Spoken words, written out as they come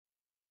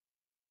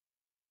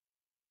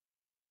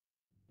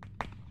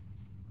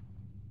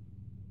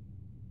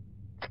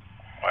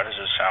Why does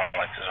it sound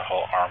like there's a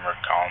whole armored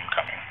column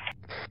coming?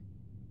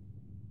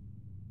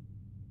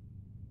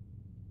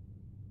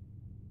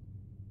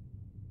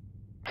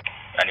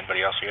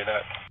 Anybody else hear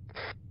that?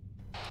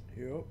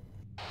 Yep.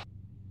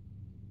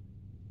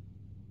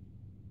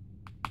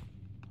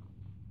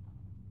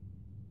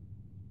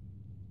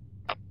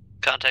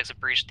 Contacts have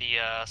breached the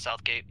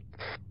south gate.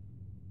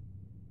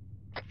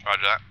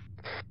 Roger that.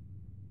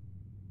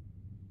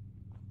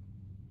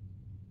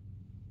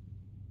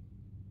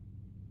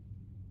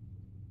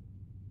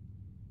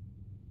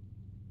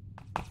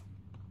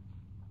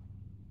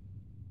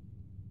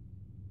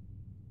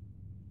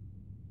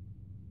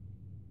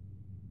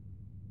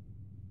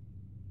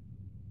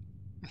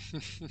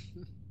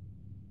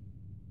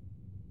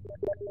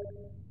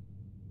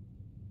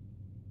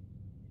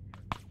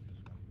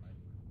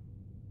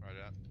 Roger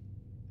that.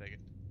 Take it.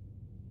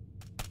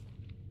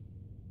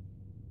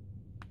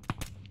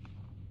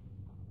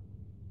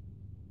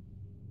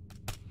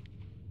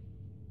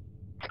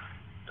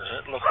 Does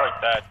it look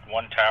like that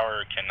one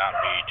tower cannot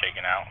be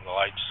taken out, the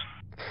lights?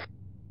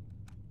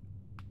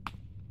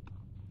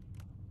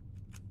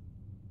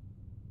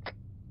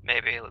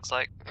 Maybe, it looks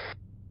like.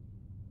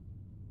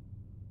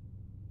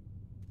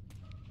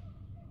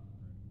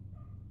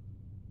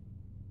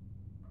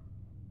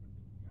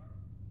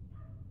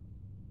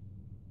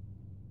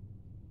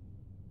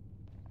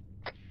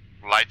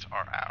 Lights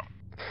are out.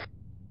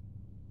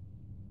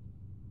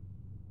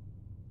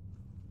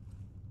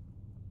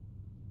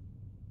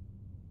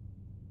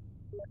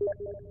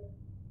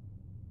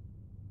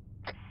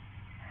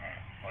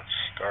 Let's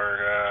start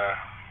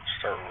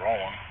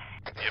rolling.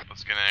 Yep,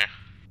 let's get in there.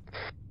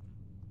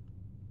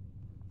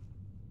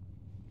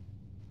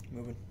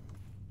 Moving.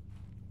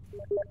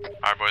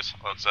 Alright boys,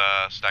 let's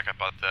stack up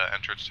at the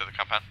entrance to the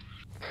compound.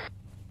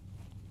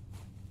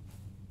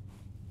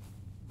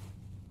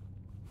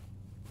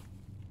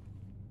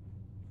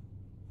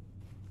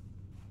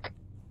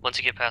 Once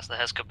you get past the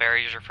HESCO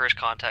barriers, your first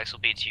contacts will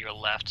be to your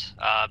left,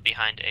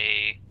 behind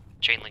a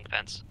chain link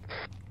fence.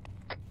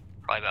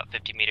 Probably about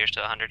 50 meters to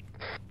 100.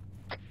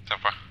 So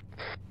far.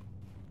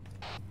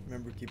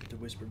 Remember, keep it to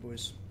whisper,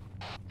 boys.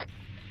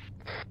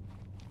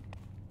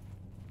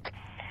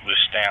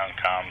 Just stay on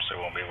comms so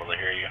we won't be able to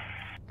hear you.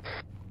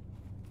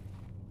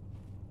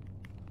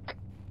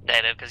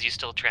 Negative, because you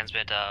still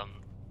transmit,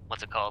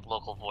 what's it called,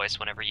 local voice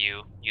whenever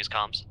you use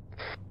comms.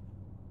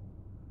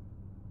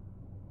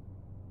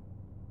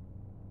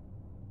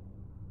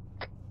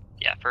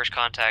 Yeah, first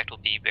contact will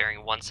be bearing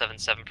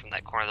 177 from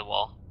that corner of the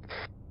wall.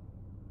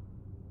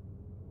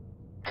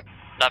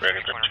 Not from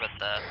the corner,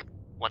 but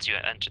once you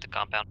enter the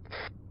compound.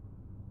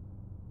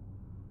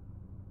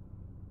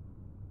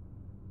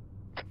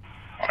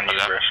 On your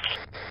risk.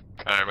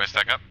 Alright, everybody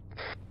stack up.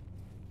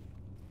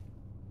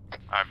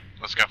 Alright,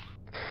 let's go.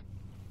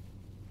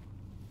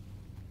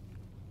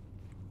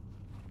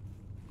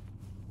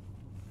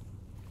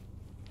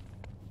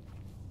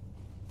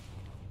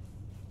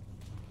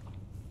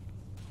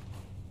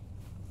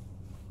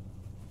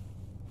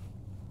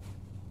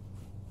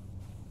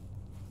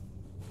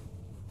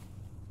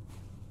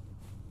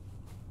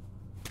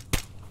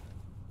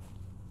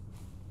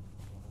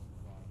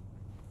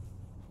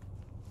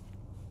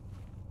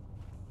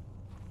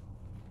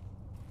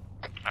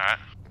 Alright.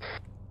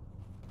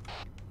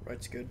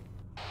 Right's good.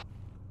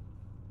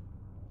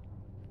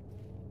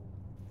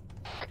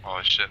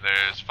 Holy shit,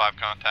 there's 5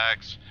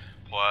 contacts,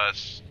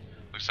 plus,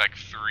 looks like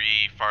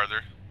 3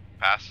 farther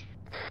past.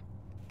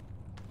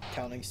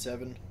 Counting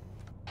 7,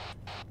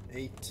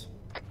 8,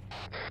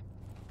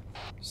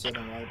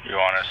 7 right. You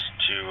want us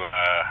to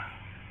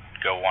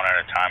go one at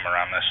a time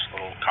around this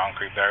little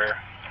concrete barrier?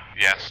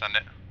 Yeah, send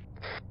it.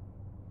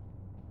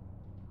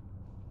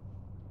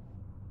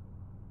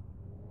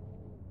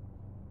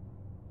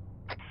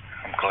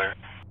 I'm clear.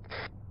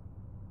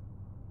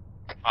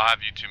 I'll have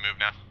you two move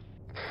now.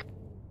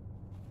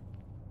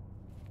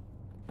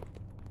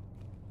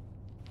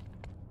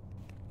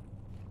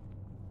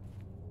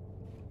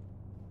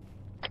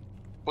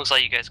 Looks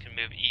like you guys can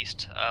move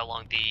east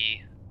along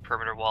the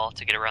perimeter wall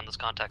to get around those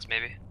contacts,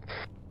 maybe.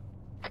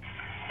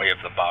 We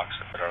have the box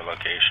at our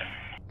location.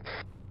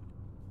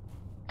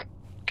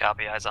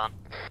 Copy, eyes on.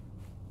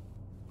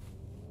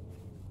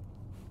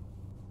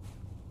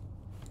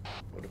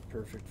 What a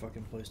perfect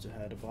fucking place to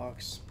hide a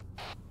box.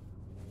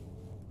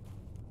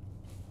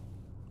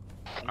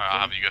 I'll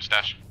have you go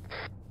stash.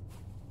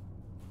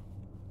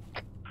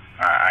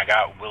 I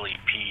got Willie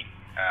Pete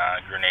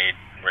grenade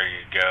ready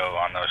to go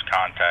on those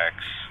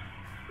contacts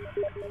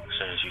as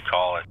soon as you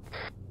call it.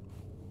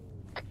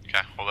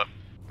 Okay, hold up.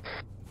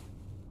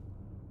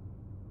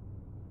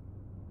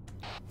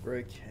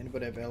 Break.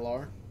 Anybody have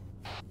LR?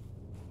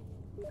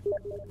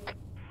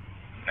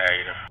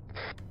 Negative.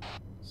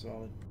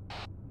 Solid.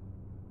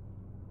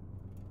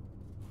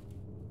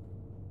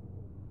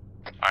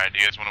 Alright, do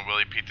you guys want to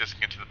Willie Pete this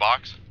and get to the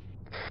box?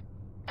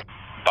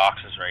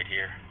 Box is right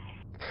here.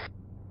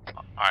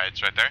 Alright,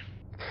 it's right there.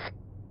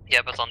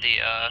 Yep, it's on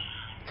the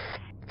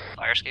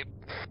fire escape.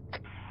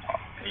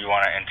 You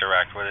want to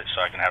interact with it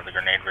so I can have the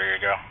grenade ready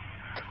to go?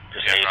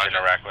 Just Yeah, need to roger.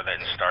 interact with it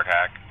and start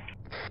hack.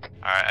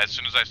 Alright, as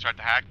soon as I start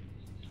the hack,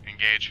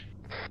 engage.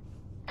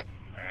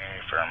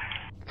 Firm.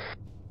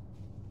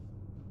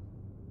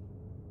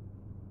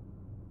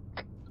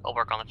 I'll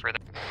work on the further.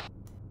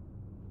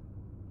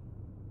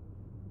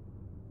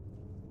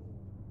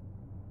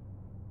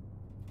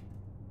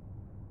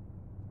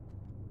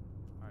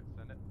 Alright,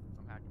 send it.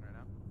 I'm hacking right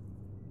now.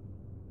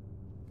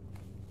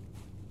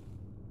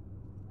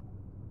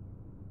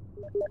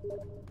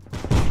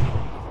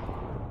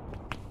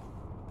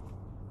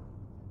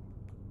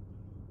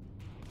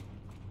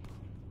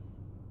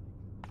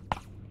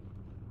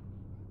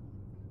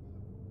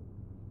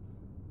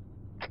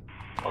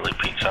 Willie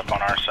peeks up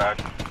on our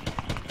side.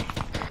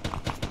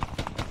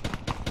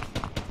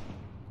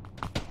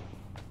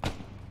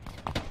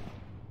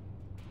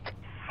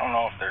 I don't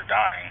know if they're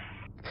dying.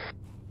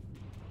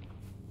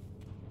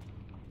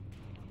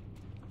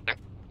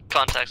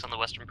 Contacts on the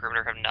western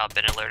perimeter have not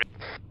been alerted.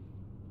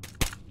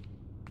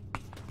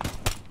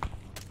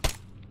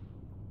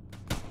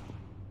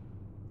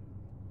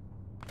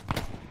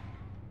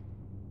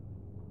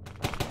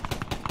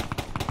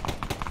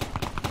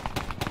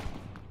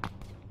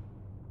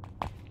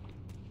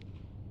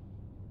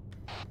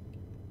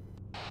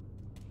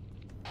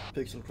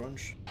 Pixel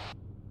crunch.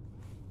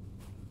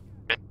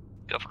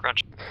 Go for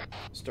crunch.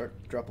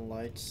 Start dropping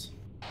lights.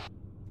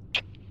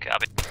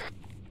 Copy.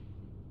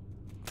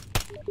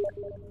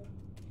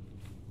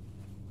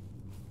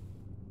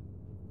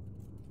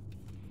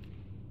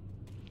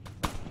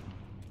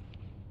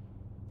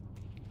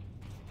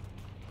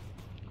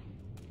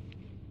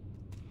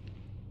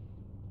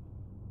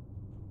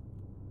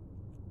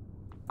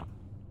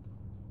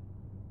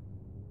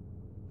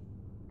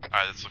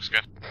 Alright, this looks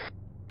good.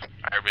 Alright,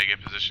 everybody get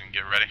in position,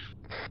 get ready.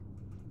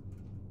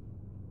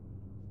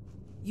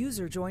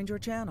 User joined your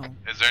channel.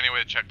 Is there any way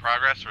to check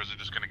progress, or is it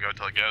just gonna go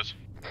until it goes?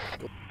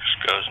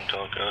 Just goes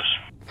until it goes.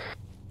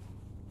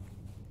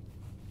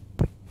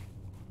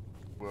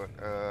 What,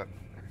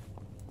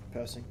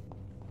 Passing.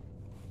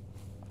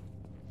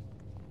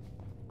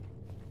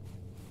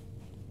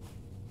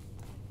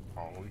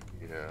 oh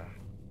yeah.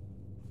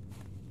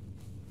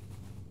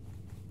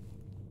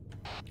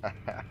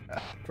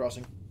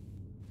 Crossing.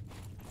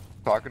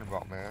 Talking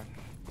about, man.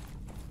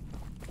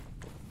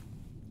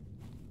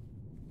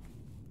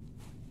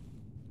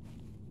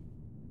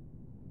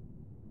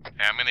 Hey,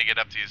 I'm gonna get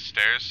up these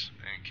stairs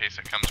in case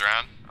it comes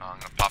around. I'm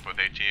gonna pop with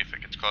AT if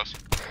it gets close.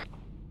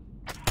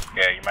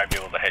 Yeah, you might be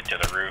able to head to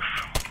the roof.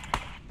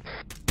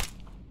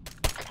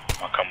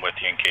 I'll come with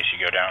you in case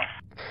you go down.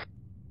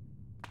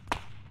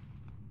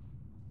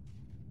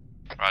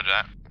 Roger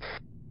that.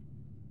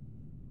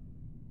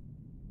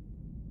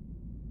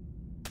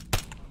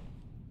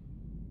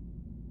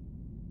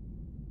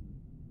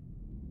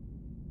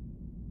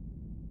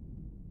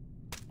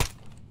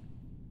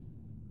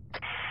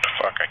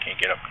 Fuck, I can't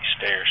get up these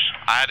stairs.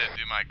 I had to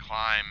do my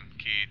climb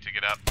key to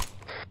get up.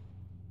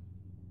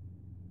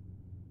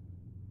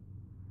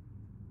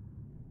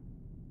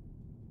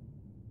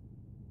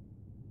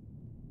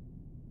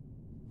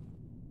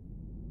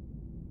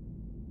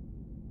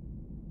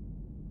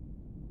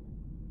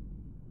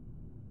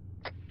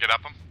 Get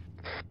up them.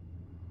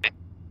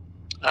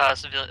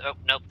 Civilian. Oh,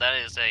 nope, that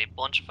is a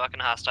bunch of fucking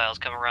hostiles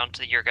coming around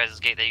to your guys'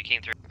 gate that you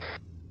came through.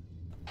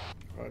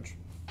 Roger.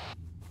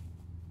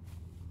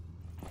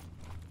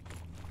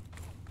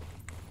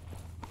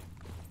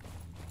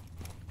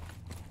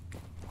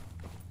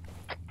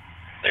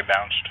 They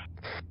bounced.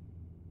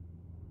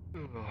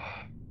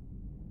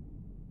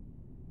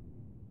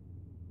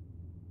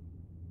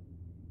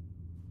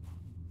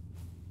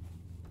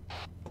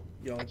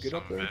 Y'all get Son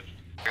up of a there.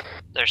 bitch.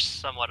 They're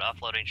somewhat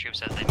offloading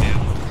troops as they move.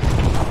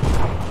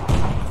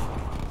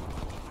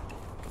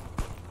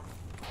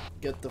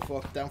 Get the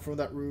fuck down from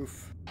that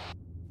roof.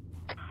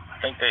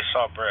 I think they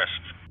saw Breast.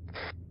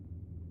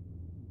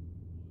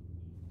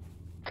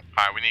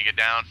 Alright, we need to get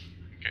down.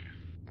 Okay.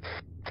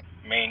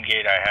 Main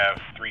gate, I have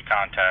 3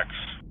 contacts.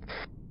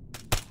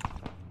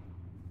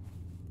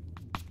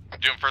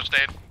 Doing first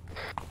aid.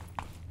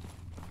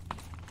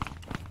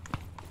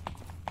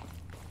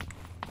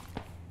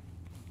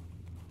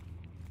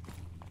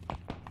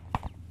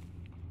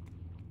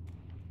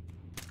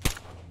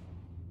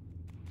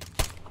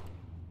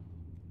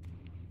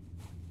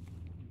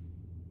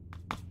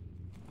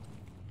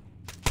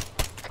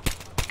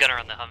 Gunner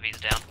on the Humvee's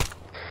down.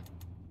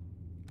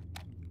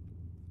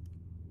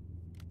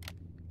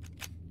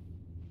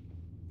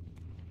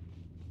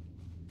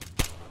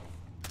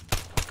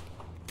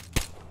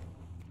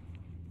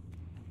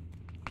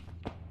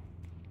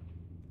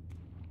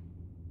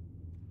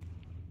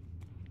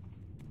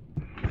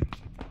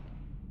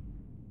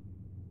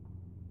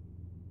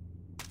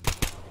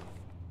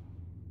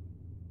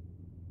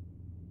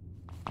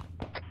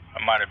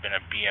 It might have been a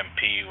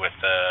BMP with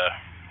the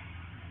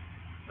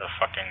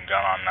fucking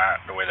gun on that,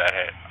 the way that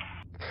hit.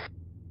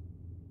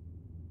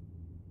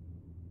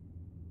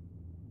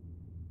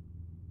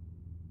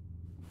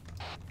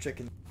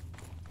 Chicken.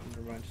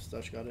 Never mind,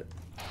 Stash got it.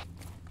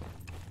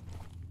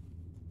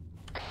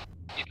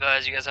 You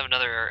guys have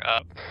another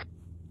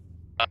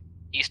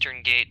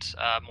eastern gate,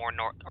 more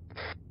north,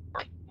 or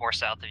more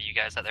south of you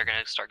guys that they're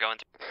gonna start going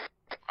through.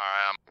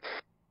 Alright,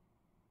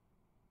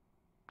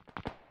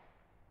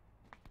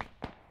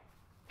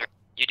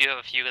 You do have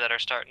a few that are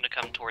starting to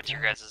come towards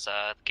your guys'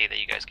 gate that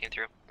you guys came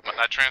through.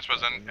 that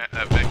transfer's in,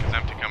 that Vic is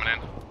empty coming in.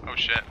 Oh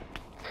shit.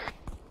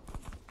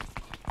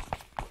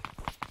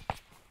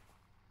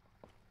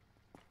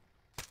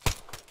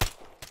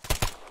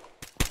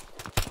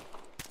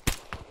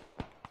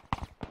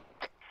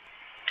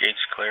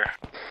 Gate's clear.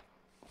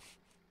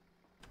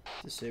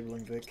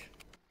 Disabling Vic.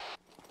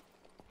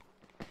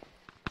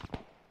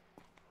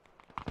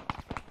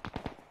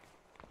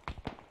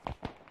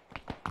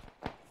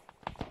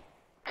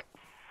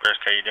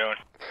 Brisk, how you doing?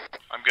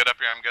 I'm good up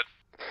here, I'm good.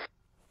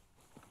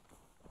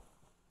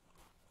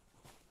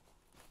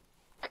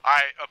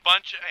 Alright, a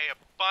bunch,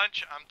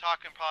 I'm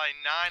talking probably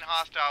 9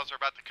 hostiles are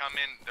about to come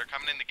in. They're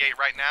coming in the gate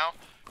right now.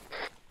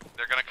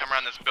 They're gonna come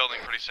around this building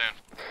pretty soon.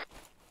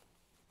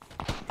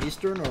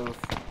 Eastern or?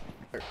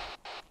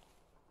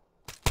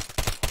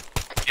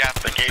 Yeah,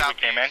 from The gate we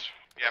came in?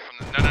 Yeah, from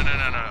the, no.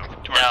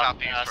 To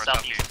our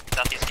southeast,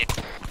 southeast gate.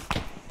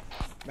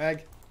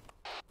 Mag.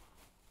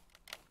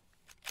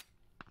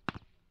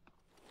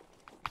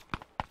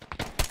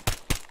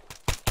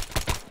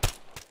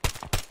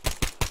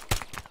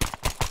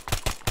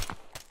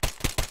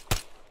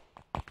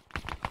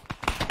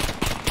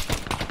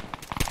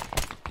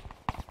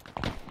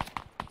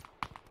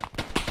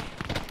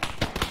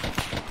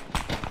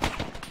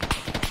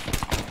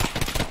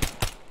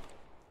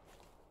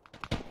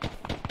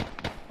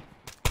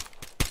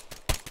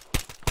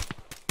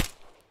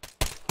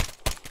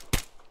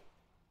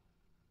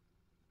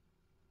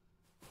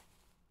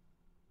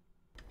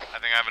 I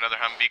think I have another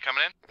Humvee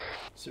coming in.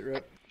 Sit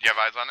rep. Do you have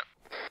eyes on it?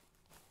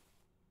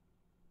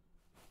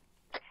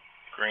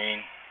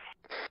 Green.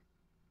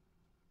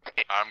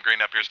 I'm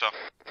green up here still.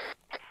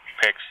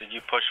 Pix, did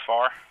you push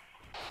far?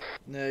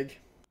 Neg.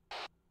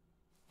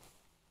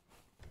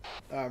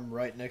 I'm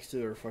right next to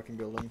their fucking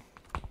building.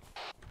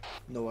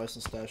 No ice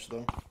and stash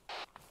though.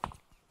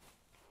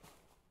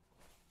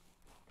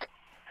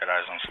 Got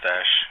eyes on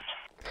stash.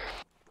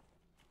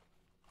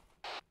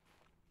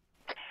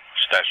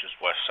 Stash is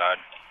west side.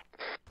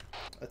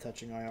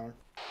 Attaching IR.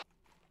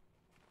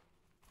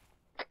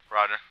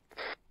 Roger.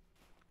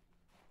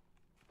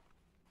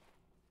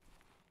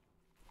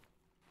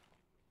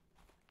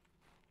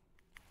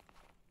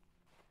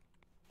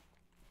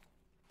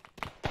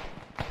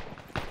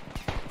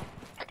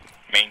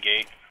 Main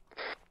gate.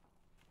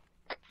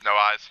 No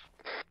eyes.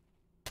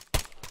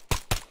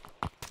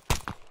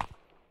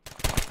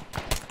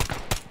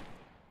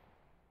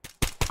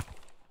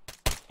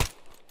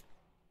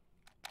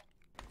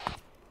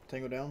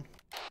 Tango down.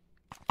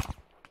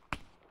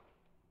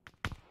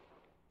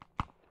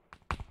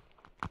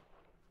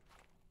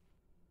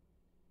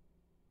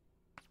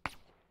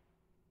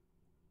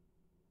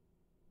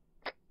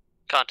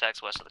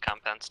 Contacts west of the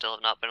compound still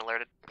have not been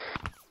alerted.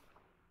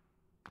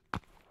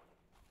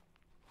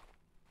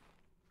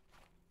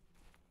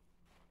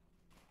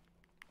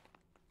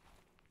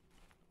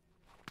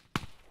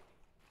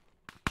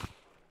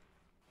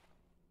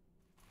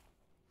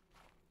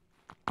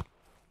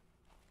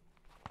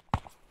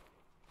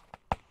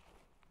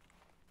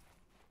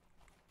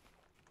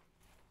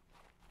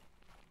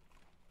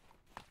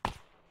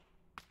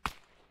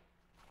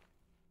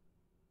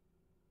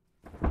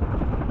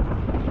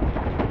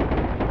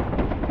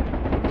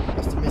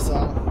 That's the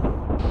missile.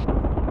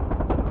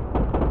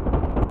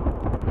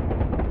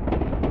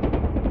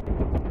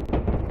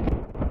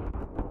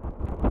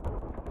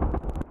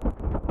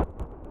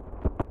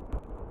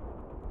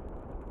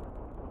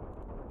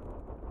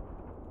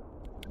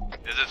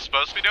 Is it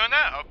supposed to be doing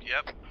that? Oh,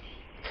 yep.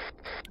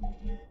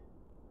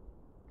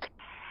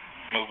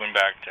 Moving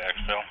back to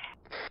exfil.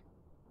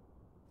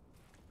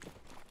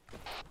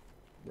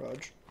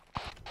 Raj.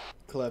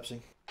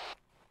 Collapsing.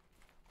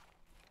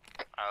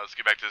 Alright, let's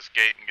get back to this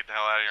gate and get the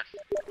hell out of here.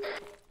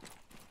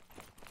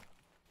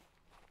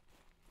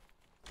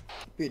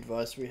 Be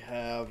advised, we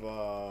have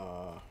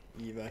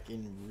evac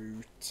en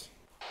route.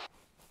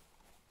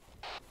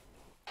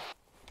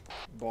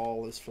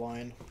 Ball is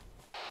flying.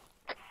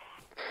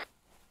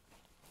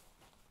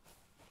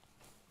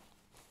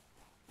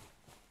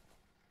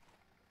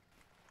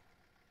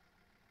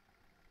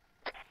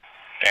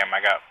 Damn,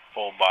 I got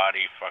full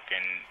body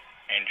fucking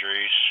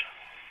injuries.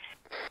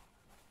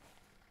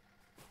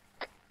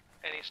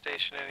 Any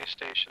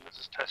station, this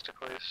is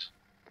Testicles.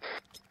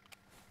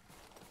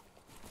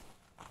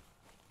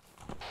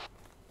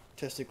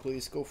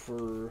 Testicles, go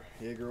for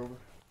Jaeger over.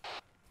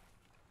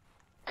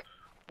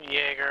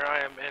 Jaeger, I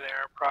am in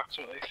air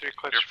approximately 3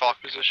 clicks You're from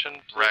fucking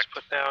position. Please wrecked.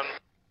 put down,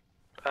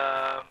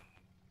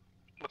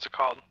 what's it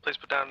called? Please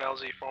put down an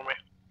LZ for me.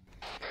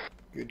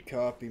 Good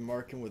copy,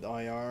 marking with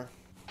IR.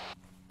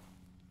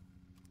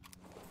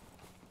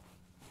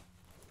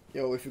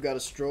 Yo, if you got a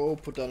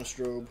strobe, put down a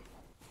strobe.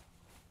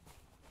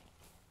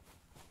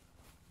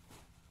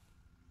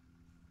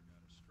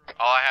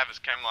 All I have is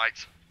chem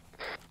lights.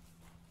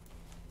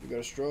 You got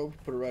a strobe,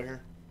 put it right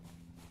here.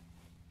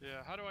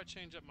 Yeah, how do I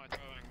change up my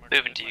throwing?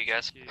 Moving to you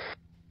guys.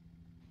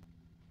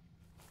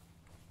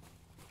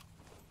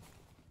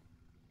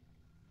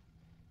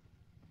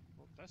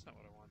 That's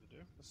not what I wanted to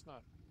do. That's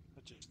not.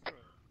 That's just.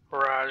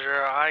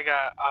 Roger. I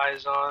got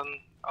eyes on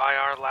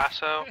IR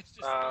Lasso. It's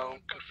just throwing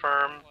fucking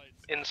Confirm floodlights.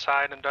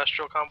 inside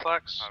industrial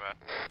complex. My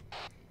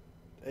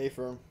bad. A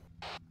firm.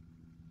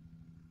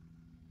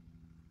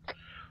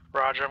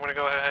 Roger. I'm gonna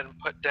go ahead and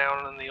put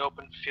down in the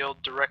open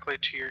field directly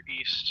to your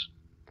east.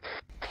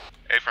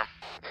 A firm.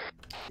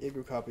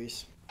 Jaeger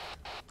copies.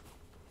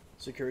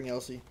 Securing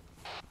LC.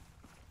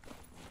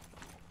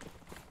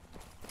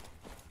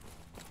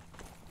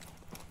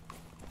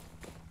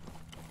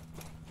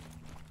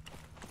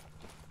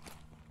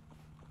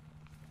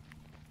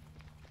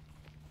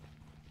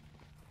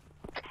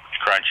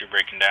 Crunch, you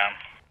breaking down?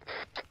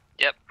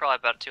 Yep, probably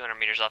about 200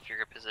 meters off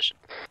your position.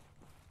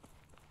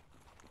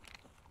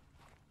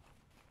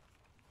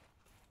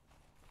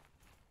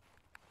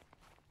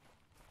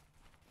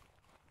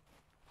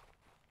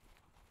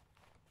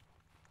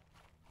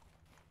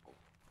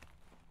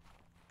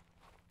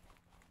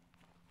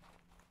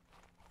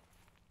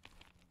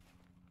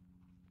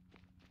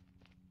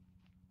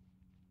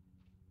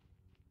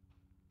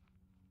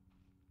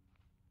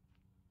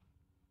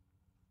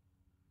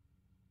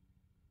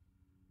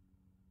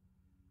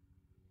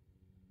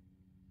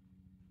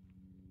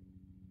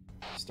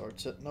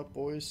 Start setting up,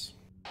 boys.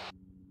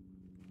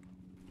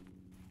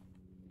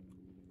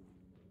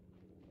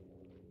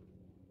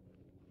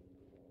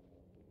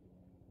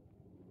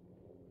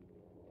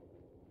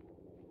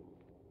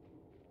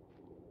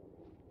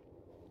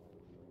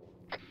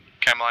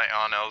 Chemlight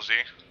on LZ.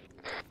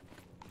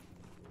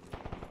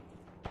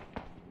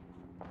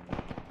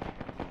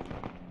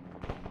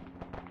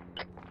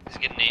 He's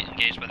getting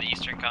engaged by the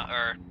eastern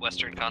or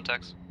western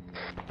contacts.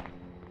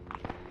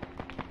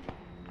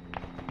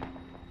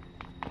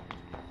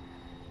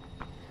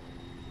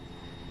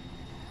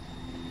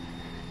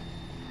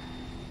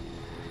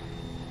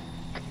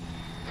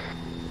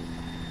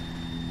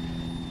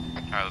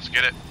 Alright, let's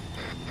get it.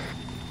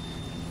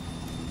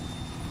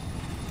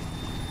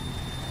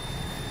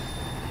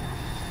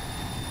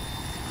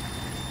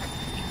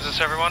 Is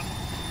this everyone?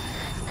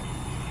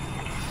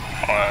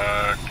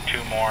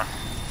 2 more.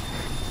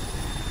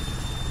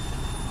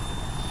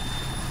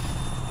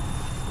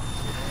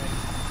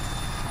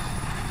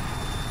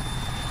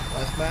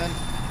 Last man.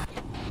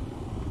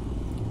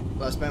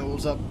 Last man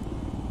wolves up.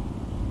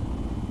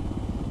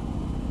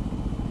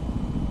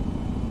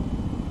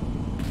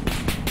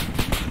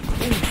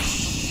 Oh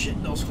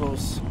shit, that was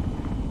close.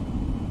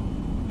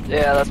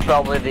 Yeah, that's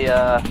probably the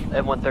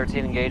M113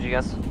 engaging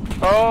us.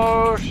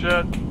 Oh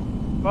shit!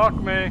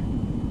 Fuck me.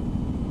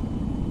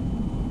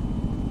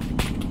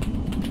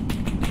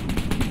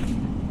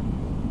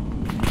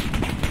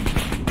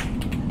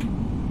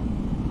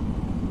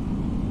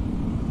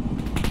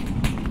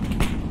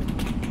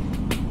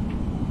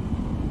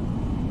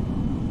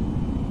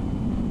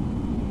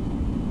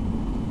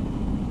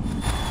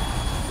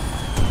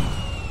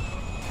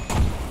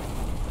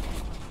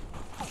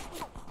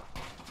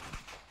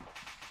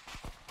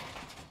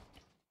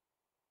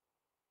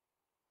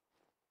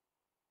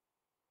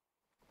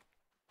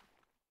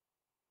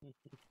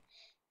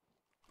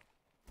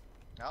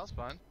 That was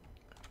fun.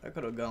 That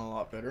could have gone a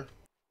lot better.